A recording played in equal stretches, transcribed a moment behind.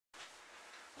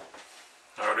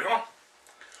we go.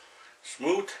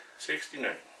 Smoott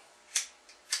 69.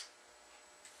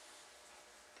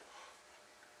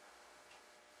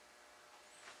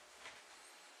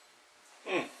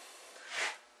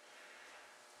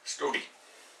 Stogie.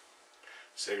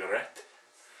 Cigarette.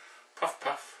 Puff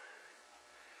puff.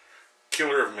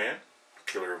 Killer of men.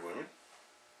 Killer of women.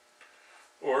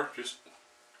 Or just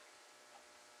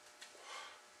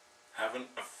having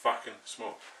a fucking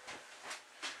smoke.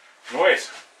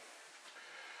 Noise.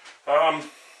 I'll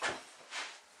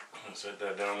set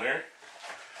that down there.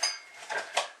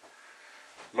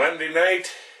 Monday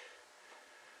night,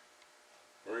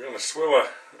 we're gonna swill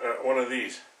one of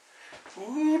these.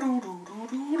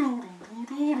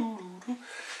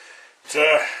 It's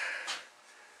a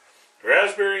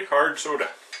raspberry hard soda.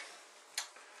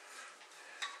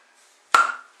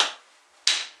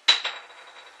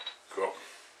 Cool.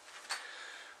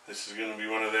 This is gonna be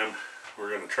one of them.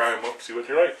 We're gonna try them up, see what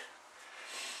they're like.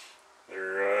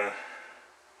 They're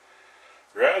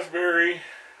raspberry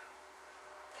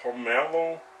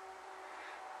pomelo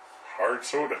hard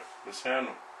soda. This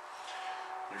handle.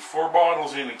 There's 4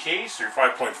 bottles in a case. They're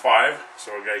 5.5,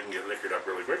 so a guy can get liquored up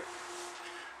really quick.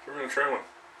 So we're gonna try one.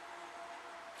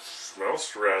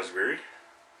 Smells raspberry.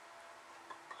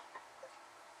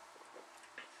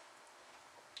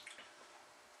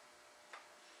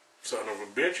 Son of a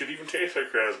bitch, it even tastes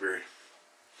like raspberry.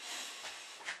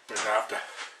 I'm gonna have to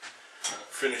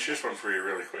finish this one for you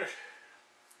really quick.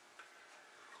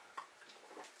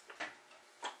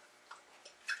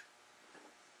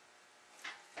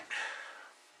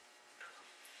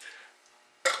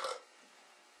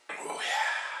 Oh yeah.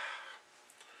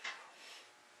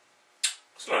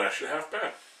 It's not actually half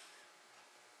bad.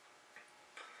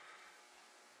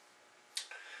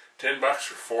 $10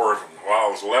 for 4 of them. Wow,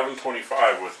 it was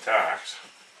 $11.25 with tax.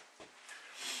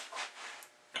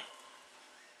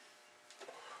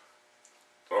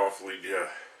 Awfully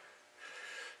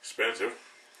expensive.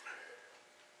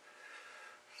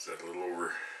 It's a little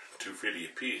over $2.50 a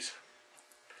piece.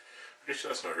 I guess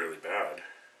that's not really bad.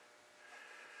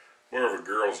 More of a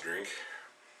girl's drink.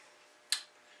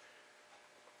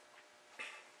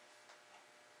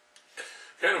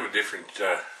 Kind of a different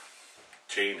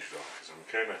change though, because I'm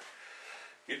kind of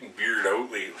getting beered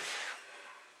out lately.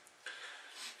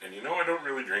 And you know, I don't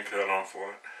really drink that awful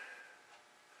lot.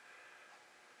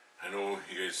 I know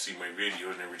you guys see my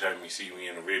videos, and every time you see me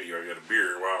in a video I got a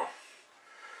beer. Wow.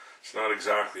 It's not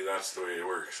exactly that's the way it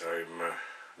works. I'm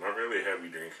not really a heavy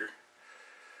drinker,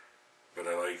 but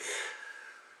I like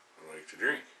to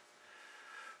drink.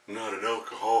 I'm not an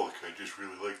alcoholic, I just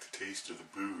really like the taste of the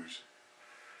booze.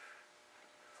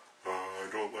 I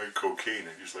don't like cocaine,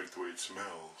 I just like the way it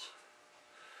smells.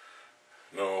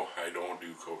 No, I don't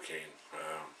do cocaine.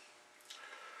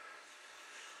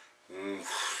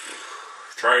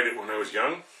 Tried it when I was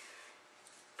young.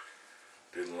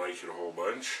 Didn't like it a whole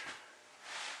bunch.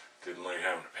 Didn't like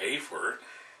having to pay for it.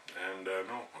 And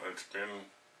no, it's been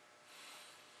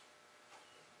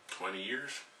 20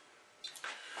 years.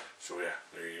 So yeah,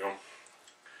 there you go.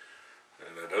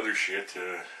 And that other shit,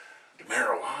 the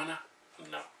marijuana,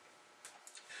 no.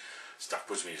 Stuff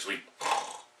puts me to sleep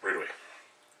right away.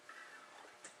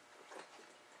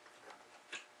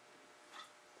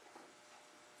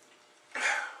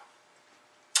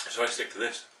 So I stick to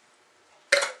this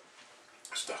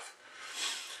stuff.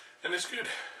 And it's good.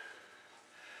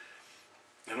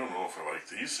 I don't know if I like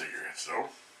these cigarettes though.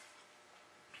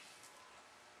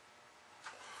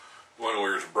 One of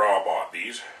where's Bra bought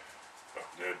these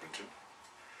up in Edmonton.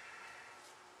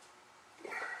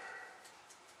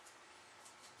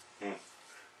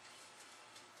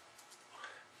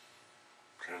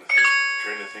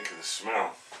 Trying to think of the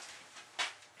smell.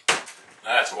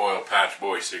 That's Oil Patch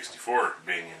Boy 64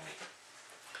 banging me.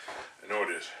 I know it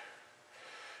is.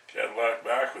 Cadillac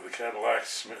back with a Cadillac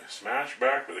smash,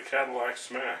 back with a Cadillac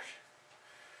smash.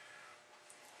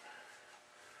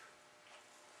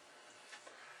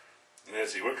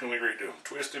 Let's see, what can we rate do?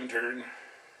 Twist and turn.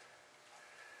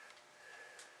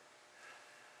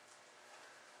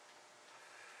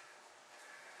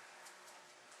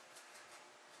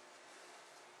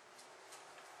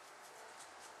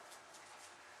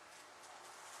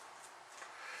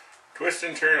 Twist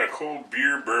and turn, a cold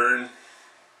beer burn.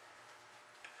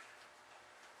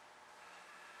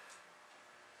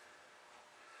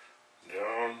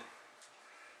 Down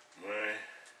my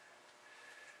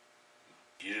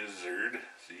gizzard,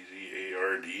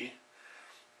 C-Z-A-R-D.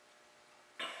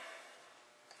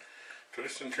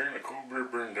 Twist and turn, a cold beer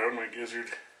burn down my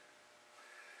gizzard.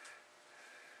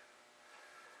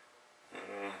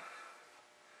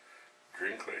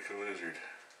 Drink like a lizard.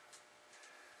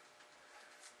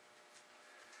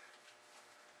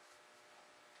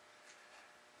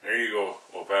 there you go,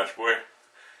 old patch boy.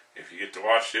 If you get to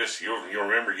watch this, you'll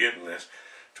remember getting this.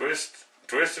 Twist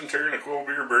and turn, a cold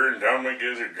beer burn, down my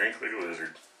gizzard, drink like a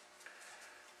lizard.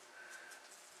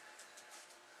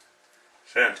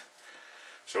 Sent.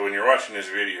 So when you're watching this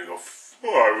video, you go,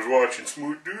 oh, I was watching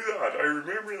Smoot do that. I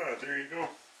remember that. There you go.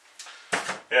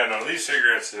 Yeah, no, these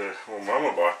cigarettes old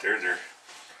mama bought there, they're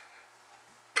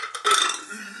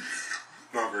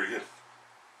not very good.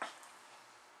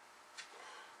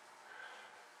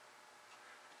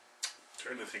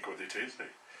 Trying to think what they taste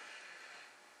like.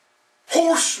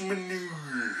 Horse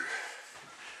manure.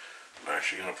 I'm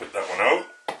actually going to put that one out.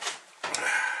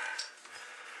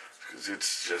 Because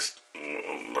it's just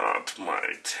not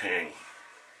my thing.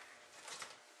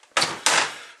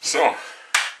 So,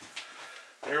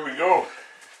 there we go.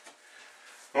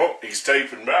 Oh, he's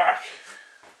typing back.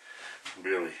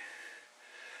 Billy.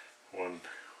 One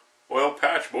Oil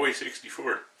Patch Boy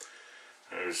 64.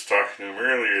 I was talking to him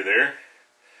earlier there.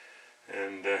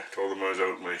 And told him I was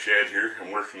out in my shed here.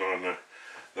 I'm working on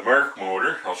the Mark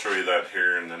motor. I'll show you that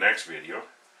here in the next video.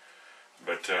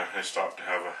 But I stopped to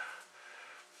have a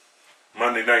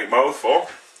Monday night mouthful.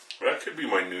 That could be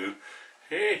my new,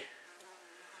 hey,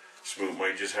 Smoot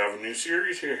might just have a new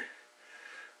series here.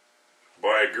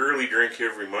 Buy a girly drink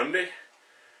every Monday.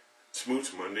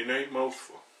 Smoot's Monday night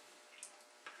mouthful.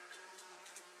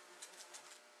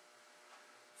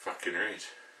 Fucking right.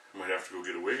 I might have to go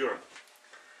get a wig on.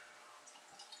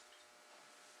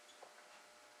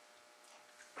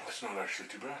 That's not actually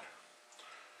too bad.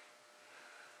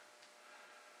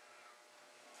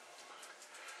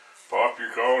 Pop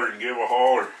your collar and give a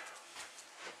holler.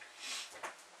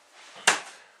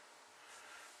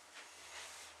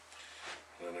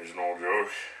 Then there's an old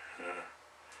joke.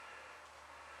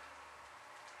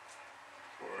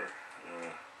 Fuck.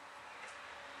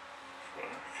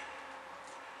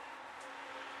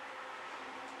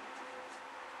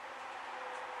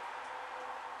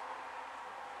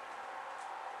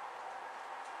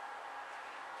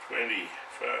 $25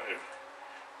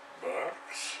 for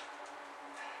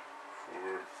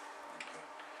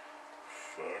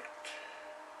fucked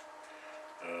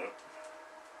up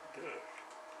duck.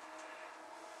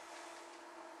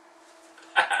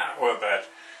 What bad?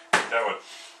 That one.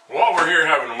 While we're here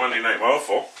having a Monday night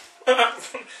mouthful,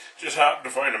 just happened to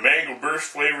find a mango burst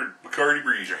flavored Bacardi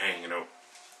Breezer hanging out.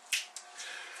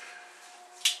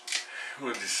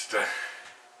 We'll just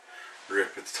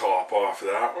rip the top off of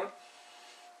that one.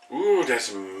 Ooh,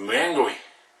 that's mangoey.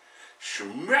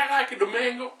 Smell like the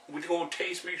mango. We're going to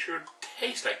taste, make sure it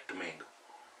tastes like the mango.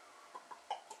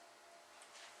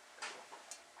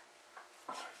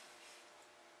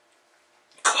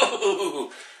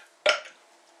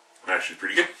 Actually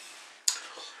pretty good.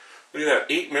 Look at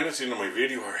that, 8 minutes into my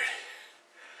video already.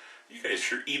 You guys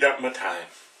sure eat up my time.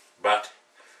 But,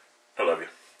 I love you.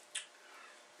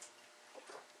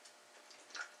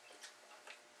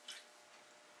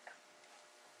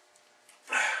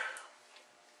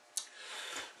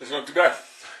 That's not too bad.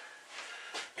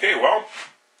 Okay, well,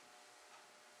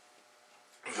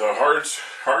 the hard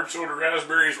soda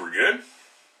raspberries were good.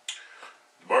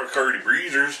 The Bacardi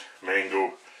Breezers,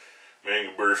 mango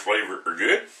burst flavor, are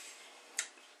good.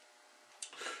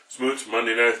 Smootts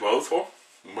Monday night mouthful.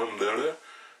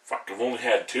 Fuck, I've only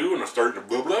had 2 and I'm starting to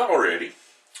blah blah already.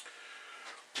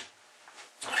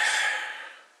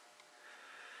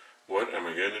 What am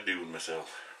I gonna do with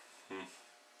myself?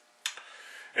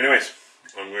 Anyways,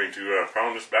 I'm going to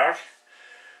pound this back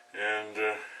and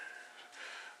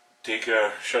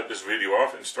shut this video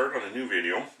off and start on a new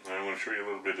video. I'm going to show you a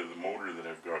little bit of the motor that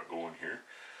I've got going here.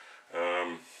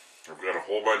 I've got a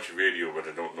whole bunch of video, but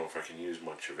I don't know if I can use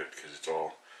much of it because it's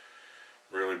all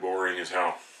really boring as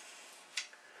hell.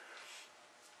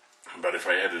 But if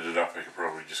I edit it up, I could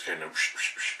probably just kind of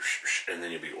and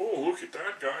then you'd be, oh, look at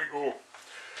that guy go.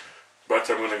 But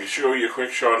I'm going to show you a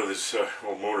quick shot of this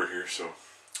old motor here, so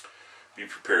be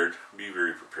prepared. Be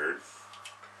very prepared.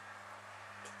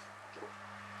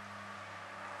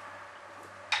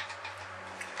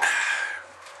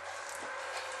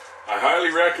 I highly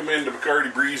recommend the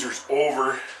Bacardi Breezers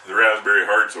over the raspberry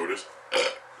hard sodas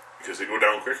because they go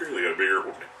down quicker, they got a bigger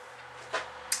opening.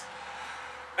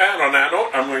 And on that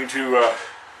note, I'm going to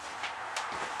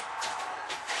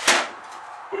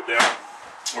put down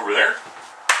over there.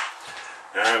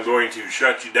 And I'm going to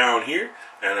shut you down here,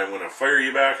 and I'm going to fire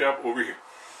you back up over here.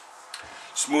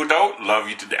 Smoot out, love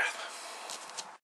you to death.